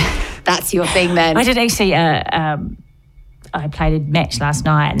 well, that's your thing then. I did actually, I played a match last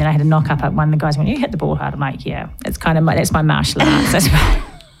night, and then I had a knock up at one of the guys went, you hit the ball hard. I'm like, yeah, it's kind of that's my martial arts. That's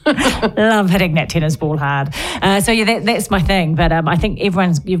love hitting that tennis ball hard. So yeah, that's my thing. But I think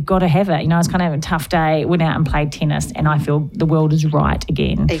you've got to have it. I was kind of having a tough day, went out and played tennis, and I feel the world is right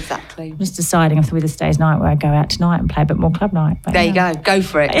again. Exactly. I'm just deciding if the weather stays night where I go out tonight and play a bit more club night. But, there you go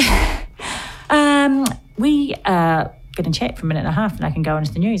for it. We are going to chat for a minute and a half, and I can go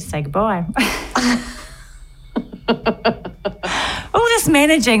into the news and say goodbye. All this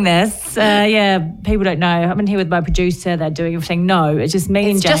managing this, people don't know. I'm in here with my producer. They're doing everything. No, it's just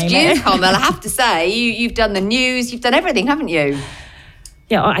me and Jamie. It's just you, Carmel. I have to say, you've done the news. You've done everything, haven't you?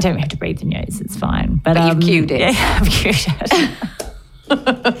 Yeah, I don't have to read the news. It's fine. But you've cued it. Yeah, I've cued it.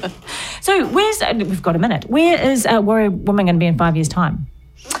 So we've got a minute. Where is Warrior Woman going to be in 5 years' time?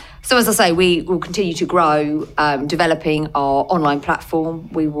 So as I say, we will continue to grow, developing our online platform.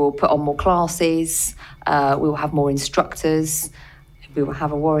 We will put on more classes. We will have more instructors. We will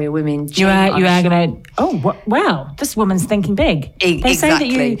have a Warrior Women gym. You are going to... Oh, wow. This woman's thinking big. They say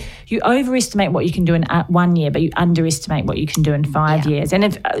that you overestimate what you can do in 1 year, but you underestimate what you can do in 5 years. And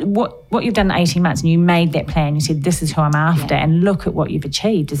if what you've done in 18 months and you made that plan, you said, this is who I'm after, and look at what you've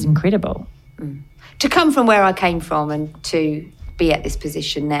achieved is incredible. To come from where I came from and to be at this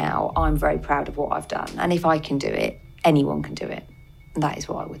position now, I'm very proud of what I've done. And if I can do it, anyone can do it. And that is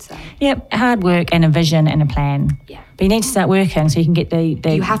what I would say. Yep, hard work and a vision and a plan. Yeah. But you need to start working so you can get the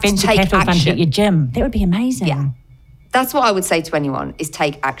venture capital fund to get your gym. That would be amazing. Yeah. That's what I would say to anyone, is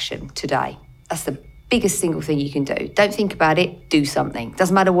take action today. That's the biggest single thing you can do. Don't think about it, do something.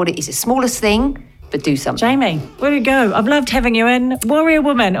 Doesn't matter what it is, the smallest thing, but do something. Jamie, where do you go? I've loved having you in. Warrior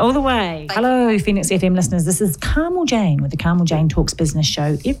Woman, all the way. Hello, Phoenix FM listeners. This is Carmel Jane with the Carmel Jane Talks Business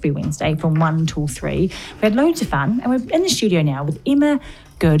Show every Wednesday from 1 till 3. We had loads of fun, and we're in the studio now with Emma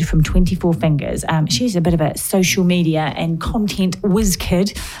Good from 24 Fingers. She's a bit of a social media and content whiz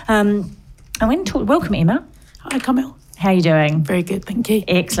kid. Welcome, Emma. Hi, Carmel. How are you doing? Very good, thank you.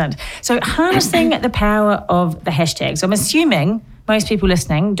 Excellent. So harnessing the power of the hashtags. I'm assuming most people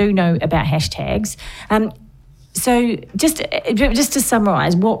listening do know about hashtags. So just to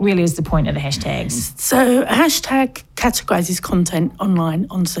summarise, what really is the point of the hashtags? So a hashtag categorises content online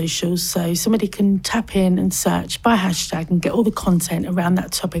on socials. So somebody can tap in and search by hashtag and get all the content around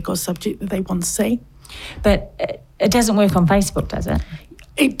that topic or subject that they want to see. But it doesn't work on Facebook, does it?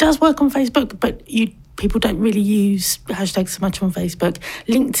 It does work on Facebook, but people don't really use hashtags so much on Facebook.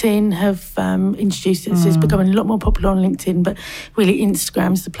 LinkedIn have introduced it, so it's becoming a lot more popular on LinkedIn, but really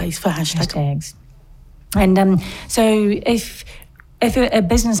Instagram's the place for hashtags. And so if a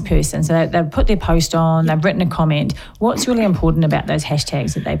business person, so they've put their post on, they've written a comment, what's really important about those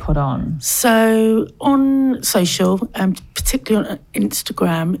hashtags that they put on? So on social, particularly on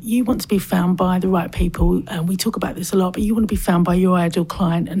Instagram, you want to be found by the right people. We talk about this a lot, but you want to be found by your ideal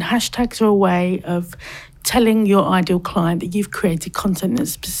client. And hashtags are a way of telling your ideal client that you've created content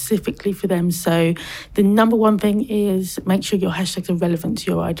that's specifically for them. So the number one thing is make sure your hashtags are relevant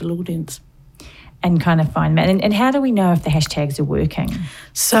to your ideal audience. And kind of find that. And how do we know if the hashtags are working?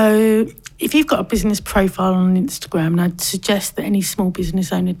 So if you've got a business profile on Instagram, and I'd suggest that any small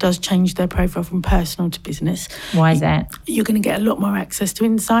business owner does change their profile from personal to business. Why is that? You're going to get a lot more access to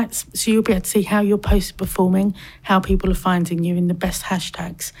insights. So you'll be able to see how your posts are performing, how people are finding you in the best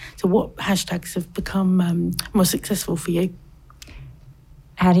hashtags. So what hashtags have become more successful for you?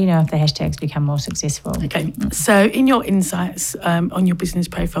 How do you know if the hashtags become more successful? Okay, so in your insights on your business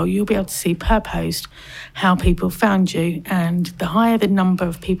profile, you'll be able to see per post how people found you, and the higher the number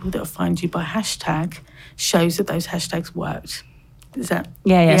of people that find you by hashtag shows that those hashtags worked. Is that?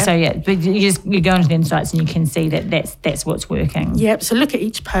 Yeah. So but you go into the insights and you can see that that's what's working. Yep. So look at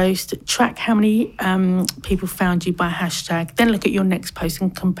each post, track how many people found you by hashtag, then look at your next post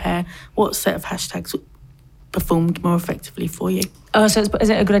and compare what set of hashtags performed more effectively for you. Oh, so is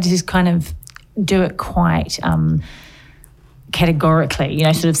it a good idea to just kind of do it quite categorically,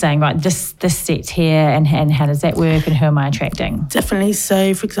 sort of saying, right, this set's here and how does that work and who am I attracting? Definitely.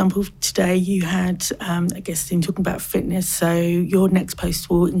 So, for example, today you had a guest in talking about fitness, so your next post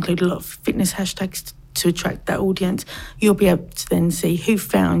will include a lot of fitness hashtags to attract that audience. You'll be able to then see who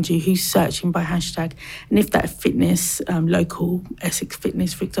found you, who's searching by hashtag, and if that fitness, local Essex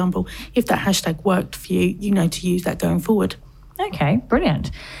fitness, for example, if that hashtag worked for you, you know to use that going forward. Okay, brilliant.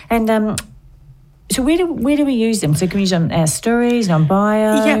 And so where do we use them? So can we use them on our stories, on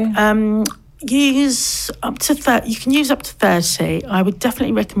bio? Yeah, use up to 30. You can use up to 30. I would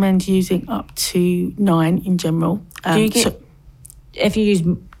definitely recommend using up to 9 in general. If you use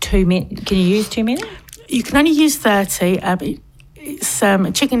too many, can you use too many? You can only use 30. It's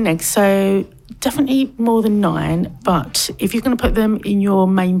a chicken and egg, so definitely more than 9. But if you're going to put them in your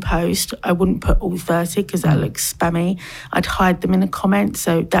main post, I wouldn't put all 30 because that looks spammy. I'd hide them in a comment.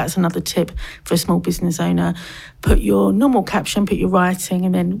 So that's another tip for a small business owner. Put your normal caption, put your writing,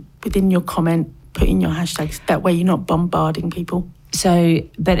 and then within your comment, put in your hashtags. That way you're not bombarding people. So,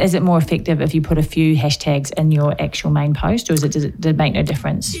 but is it more effective if you put a few hashtags in your actual main post, or does it make no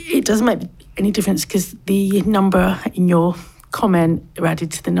difference? It doesn't make any difference because the number in your comment are added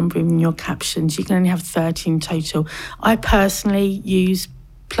to the number in your captions. You can only have 30 in total. I personally use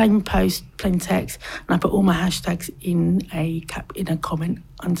plain post, plain text, and I put all my hashtags in a comment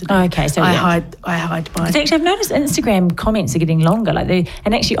underneath. Oh, okay, so I hide mine. Actually, I've noticed Instagram comments are getting longer.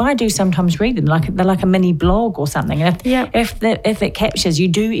 And actually, I do sometimes read them they're like a mini blog or something. And if it captures, you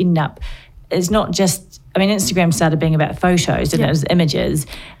do end up. It's not just. I mean, Instagram started being about photos and it was images,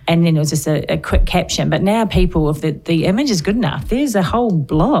 and then it was just a quick caption. But now people, if the image is good enough, there's a whole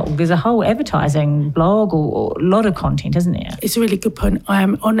blog, there's a whole advertising blog or a lot of content, isn't there? It's a really good point.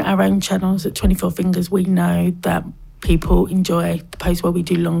 On our own channels at 24 Fingers, we know that people enjoy the posts where we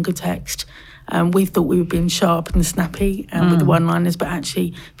do longer text. We thought we were being sharp and snappy with the one-liners, but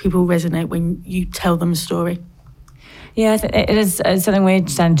actually people resonate when you tell them a story. Yeah, it is something we're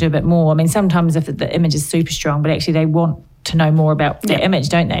starting to do a bit more. I mean, sometimes if the image is super strong, but actually they want to know more about the image,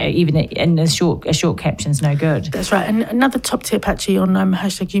 don't they? Even in a short caption's no good. That's right. And another top tip actually on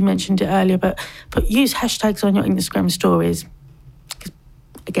hashtag, you mentioned it earlier, but use hashtags on your Instagram stories.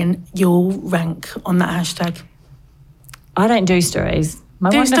 Again, you'll rank on that hashtag. I don't do stories.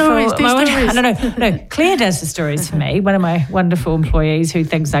 Do stories. No, Claire does the stories for me, one of my wonderful employees who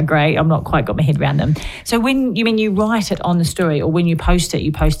thinks they're great. I'm not quite got my head around them. So when you write it on the story, or when you post it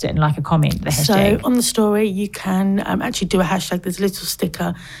in like a comment, the hashtag? So on the story, you can actually do a hashtag. There's a little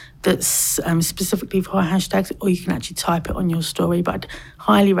sticker that's specifically for hashtags, or you can actually type it on your story, but I'd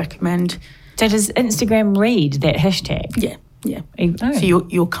highly recommend. So does Instagram read that hashtag? Yeah. Oh. So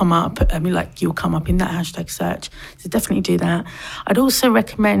you'll come up. You'll come up in that hashtag search. So definitely do that. I'd also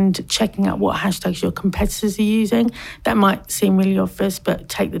recommend checking out what hashtags your competitors are using. That might seem really obvious, but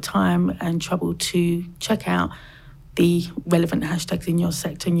take the time and trouble to check out the relevant hashtags in your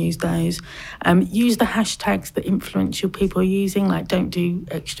sector and use those. Use the hashtags that influential people are using. Like, don't do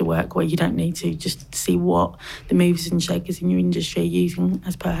extra work where you don't need to. Just see what the movers and shakers in your industry are using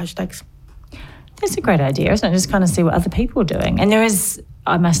as per hashtags. That's a great idea, isn't it? Just kind of see what other people are doing. And there is,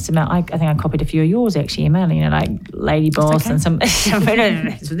 I must admit, I think I copied a few of yours actually, Emma, like Lady Boss and some,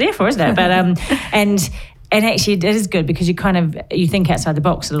 it's there for, isn't it? But, and actually it is good because you think outside the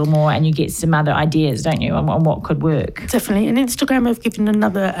box a little more and you get some other ideas, don't you, on what could work. Definitely. And Instagram have given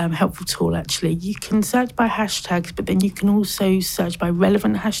another helpful tool actually. You can search by hashtags, but then you can also search by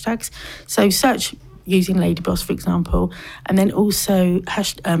relevant hashtags. So search using Lady Boss, for example, and then also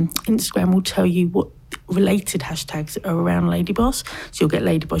Instagram will tell you what related hashtags are around Lady Boss. So you'll get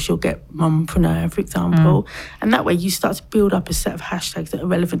Lady Boss, you'll get Mompreneur, for example, and that way you start to build up a set of hashtags that are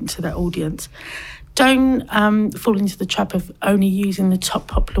relevant to that audience. Don't fall into the trap of only using the top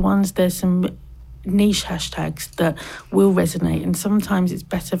popular ones. There's some niche hashtags that will resonate, and sometimes it's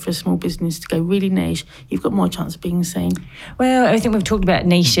better for a small business to go really niche. You've got more chance of being seen. Well, I think we've talked about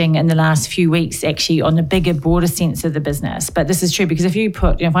niching in the last few weeks actually on the bigger, broader sense of the business, but this is true because if you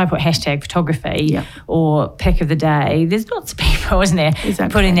put, if I put hashtag photography or pick of the day, there's lots of people, isn't there,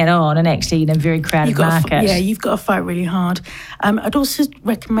 putting that on, and actually in a very crowded market. You've got to fight really hard. I'd also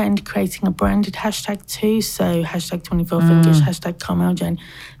recommend creating a branded hashtag too, so hashtag 24 Fingers, hashtag Carmel Jane.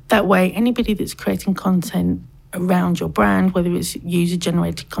 That way, anybody that's creating content around your brand, whether it's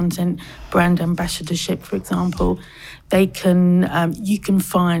user-generated content, brand ambassadorship, for example, they can you can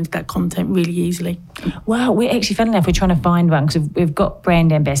find that content really easily. Well, we're actually, funny enough, we're trying to find one because we've got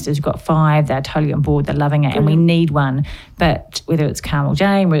brand ambassadors, we've got 5, they're totally on board, they're loving it, and we need one. But whether it's Carmel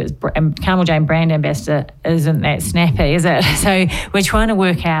Jane, whether it's Carmel Jane brand ambassador, isn't that snappy, is it? So we're trying to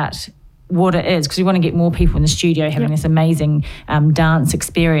work out what it is, because we want to get more people in the studio having this amazing dance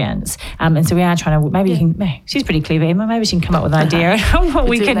experience, and so we are trying to, maybe you can, she's pretty clever, Emma, maybe she can come up with an idea of what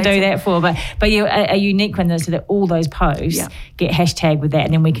we can do that for, but a unique one so that all those posts get hashtag with that,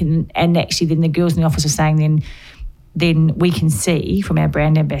 and then we can, and actually then the girls in the office are saying then we can see from our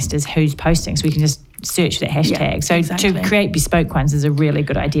brand ambassadors who's posting, so we can just search for that hashtag. To create bespoke ones is a really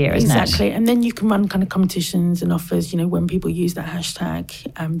good idea, isn't it? Exactly. And then you can run kind of competitions and offers, when people use that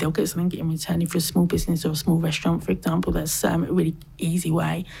hashtag, they'll get something in return. If you're a small business or a small restaurant, for example, that's a really easy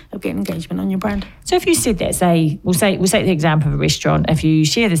way of getting engagement on your brand. So if you said that, we'll take the example of a restaurant, if you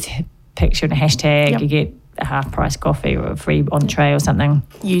share this picture and a hashtag, you get a half price coffee or a free entree or something.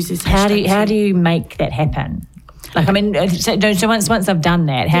 Use this hashtag. How do you make that happen? Like, I mean, so once I've done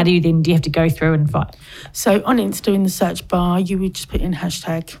that, how do you have to go through and find? So on Insta, in the search bar, you would just put in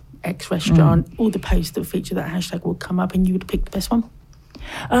hashtag X restaurant. All the posts that feature that hashtag will come up, and you would pick the best one.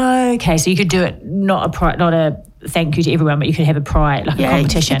 Okay, so you could do it not a thank you to everyone, but you could have a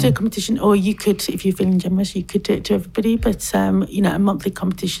competition. You could do a competition, or you could, if you're feeling generous, you could do it to everybody. But a monthly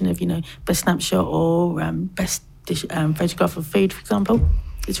competition of best snapshot or best dish, photograph of food, for example.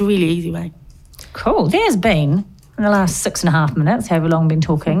 It's a really easy way. Cool. There's been in the last 6.5 minutes, however long we've been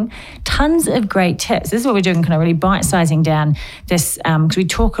talking. Tons of great tips. This is what we're doing, kind of really bite-sizing down this, because we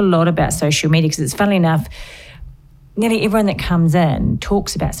talk a lot about social media, because it's funnily enough, nearly everyone that comes in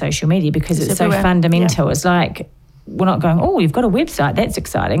talks about social media because it's so fundamental. Yeah. It's like, we're not going, oh, you've got a website, that's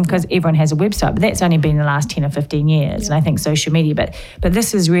exciting, because everyone has a website, but that's only been the last 10 or 15 years. And I think social media, but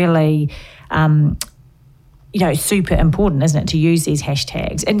this is really, super important, isn't it, to use these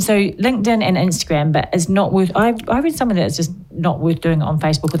hashtags. And so LinkedIn and Instagram, but it's not worth, I read something that it's just not worth doing it on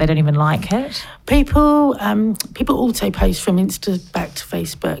Facebook, or they don't even like it. People auto post from Insta back to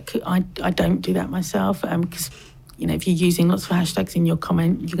Facebook. I don't do that myself, because if you're using lots of hashtags in your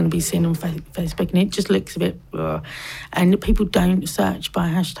comment, you're going to be seen on Facebook, and it just looks a bit... And people don't search by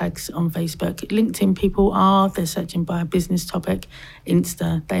hashtags on Facebook. LinkedIn people they're searching by a business topic.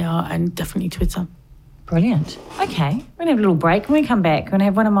 Insta, they are, and definitely Twitter. Brilliant. Okay, we're going to have a little break. When we come back, we're going to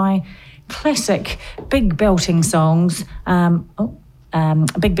have one of my classic big belting songs.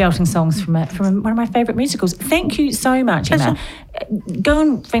 Big belting songs from one of my favourite musicals. Thank you so much, Emma. Go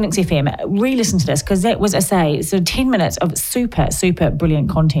on Phoenix FM, re-listen to this, because that was, 10 minutes of super, super brilliant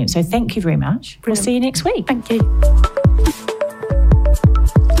content. So thank you very much. Brilliant. We'll see you next week. Thank you.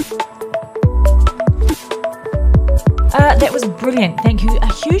 That was brilliant. Thank you.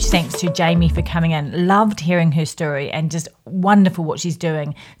 A huge thanks to Jamie for coming in. Loved hearing her story, and just wonderful what she's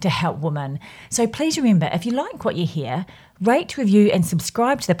doing to help women. So please remember, if you like what you hear, rate, review and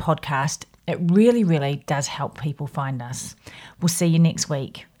subscribe to the podcast. It really, really does help people find us. We'll see you next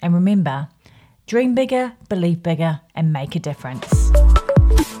week. And remember, dream bigger, believe bigger, and make a difference.